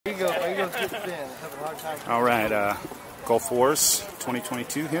All right, Gulf Wars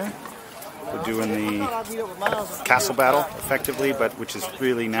 2022 here. We're doing the castle battle, effectively, but which is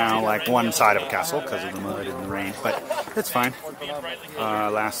really now like one side of a castle because of the mud and the rain, but it's fine.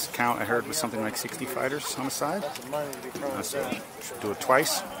 Last count I heard was something like 60 fighters on the side, so should do it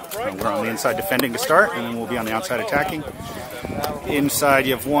twice. We're on the inside defending to start, and then we'll be on the outside attacking. Inside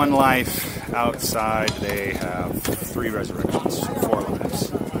you have 1 life, outside they have 3 resurrections, so 4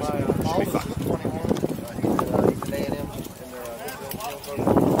 lives. Should be fun.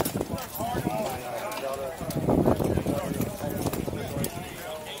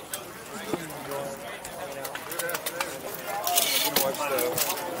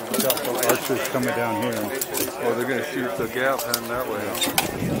 Archers coming down here. Oh, they're going to shoot the gap and that way.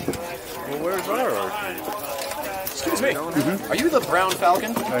 Well, where's our archers? Excuse me. Are you the Brown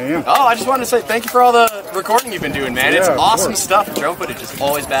Falcon? I am. Oh, I just wanted to say thank you for all the recording you've been doing, man. It's awesome stuff. Drone footage is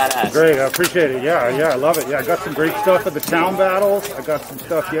always badass. Great, I appreciate it. Yeah, I love it. Yeah, I got some great stuff at the town battles. I got some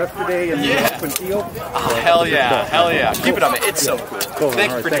stuff yesterday in the open field. Oh, hell yeah, hell yeah. Keep it on, man. It's so cool. Cool.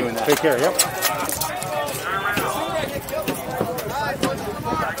 Thank you for doing that. Take care, yep.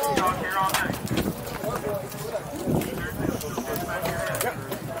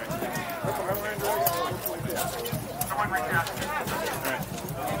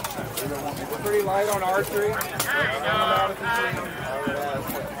 Pretty light on archery. I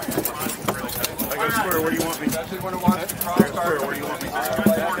got a square. Where do you want me? Especially when it wants to cross card. Where do you want me?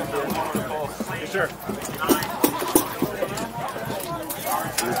 Yes, sir.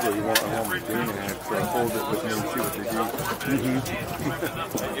 Here's what you want. I want my Danac, so hold it with me and see what they do.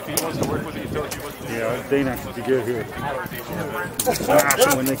 If he wants to work with you, tell you what to do. Yeah, Danac is good here.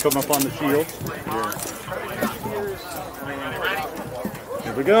 Slash when they come up on the shield. Yeah.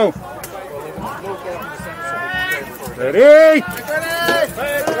 Here we go. Ready? I'm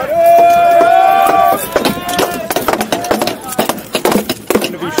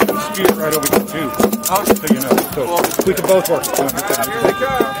going to be shooting spear right over here too. So you know. So we can both work.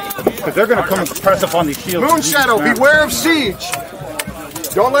 Because they're going to come and press up on these shields. Moonshadow, beware of siege.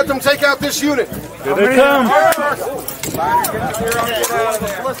 Don't let them take out this unit. Here they come.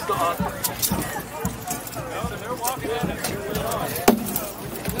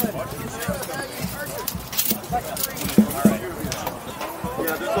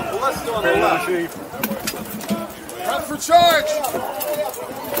 Prep for charge.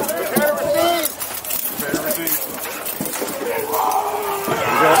 Prepare to receive.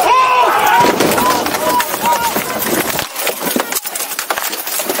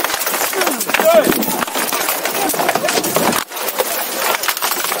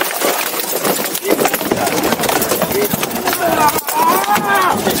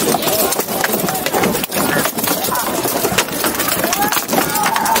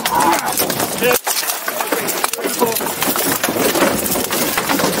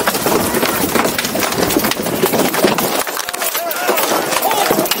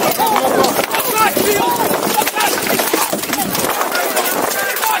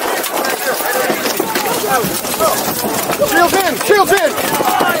 Shields in!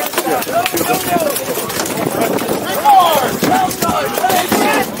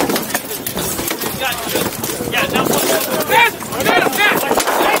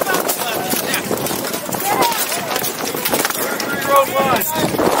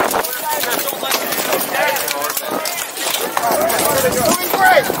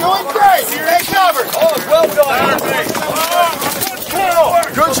 Doing great! Stay covered! Oh, well done.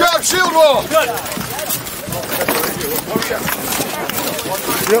 Good job, shield wall! Good.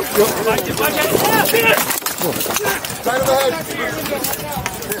 Yep. Side of the head.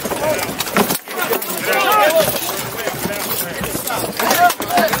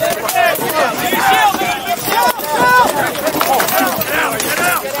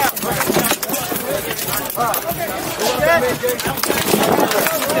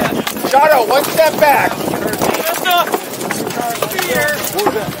 Shadow, 1 step back.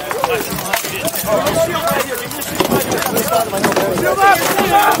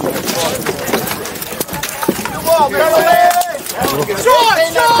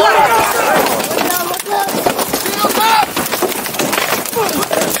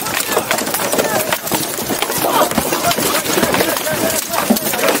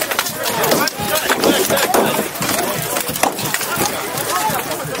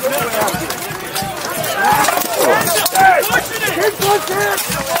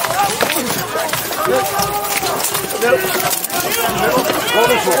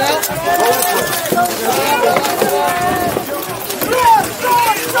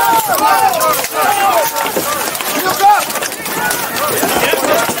 Shields up!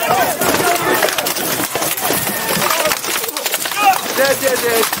 You're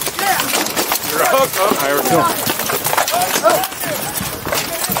hooked. Oh, there we go.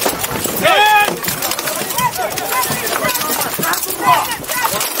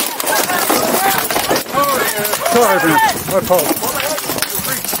 Sorry, man. My fault.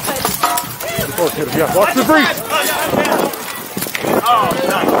 Yeah, watch the breach.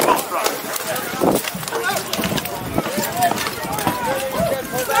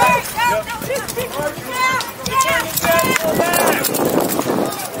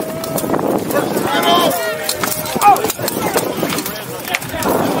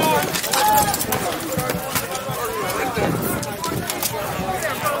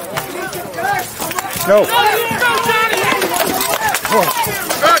 No.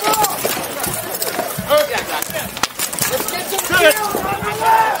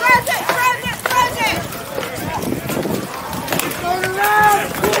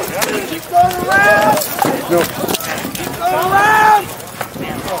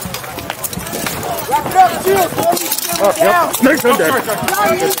 Snakes in there.